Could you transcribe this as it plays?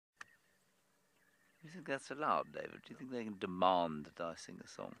you think that's allowed, David? Do you think they can demand that I sing a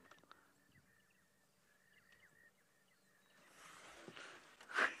song?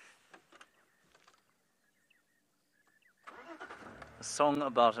 A song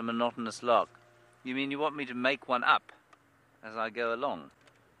about a monotonous lark. You mean you want me to make one up as I go along?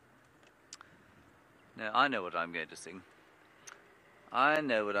 No, I know what I'm going to sing. I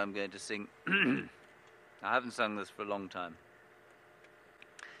know what I'm going to sing. I haven't sung this for a long time.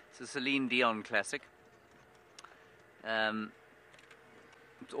 It's a Celine Dion classic.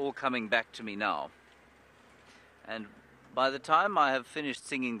 It's all coming back to me now. And by the time I have finished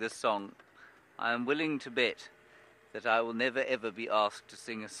singing this song, I am willing to bet that I will never ever be asked to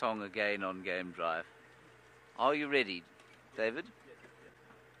sing a song again on Game Drive. Are you ready, David?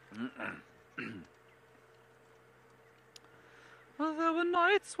 There were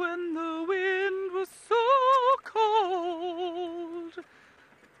nights when the wind was so cold.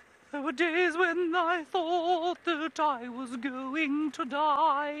 There were days when I thought that I was going to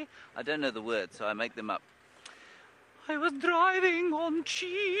die. I don't know the words, so I make them up. I was driving on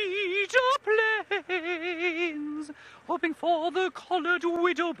Cheetah plains, hoping for the collared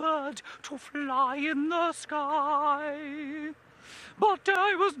widow bird to fly in the sky. But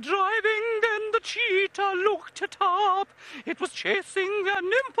I was driving and the cheetah looked it up. It was chasing an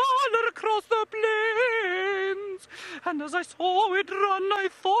impala across the plains. And as I saw it run, I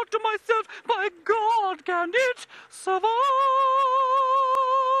thought to myself, my God, can it survive?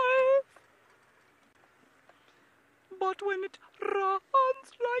 But when it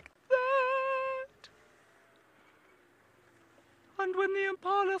runs like that, and when the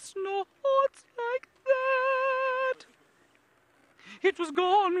impala snorts like that, it was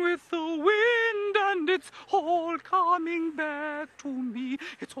gone with the wind, and it's all coming back to me.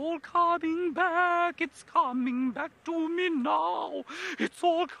 It's all coming back, it's coming back to me now. It's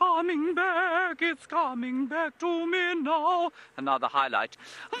all coming back, it's coming back to me now. Another highlight.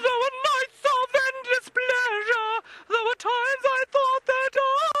 There were nights of endless pleasure. There were times I thought that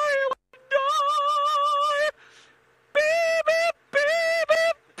I would die. Baby, baby,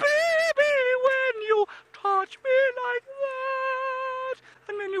 baby, when you touch me like that,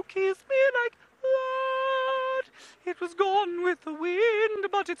 and when you kiss me like that, it was gone with the wind,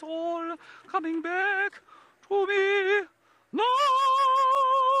 but it's all coming back to me now.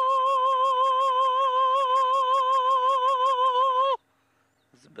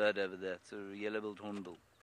 There's a bird over there. It's a yellow-billed hornbill.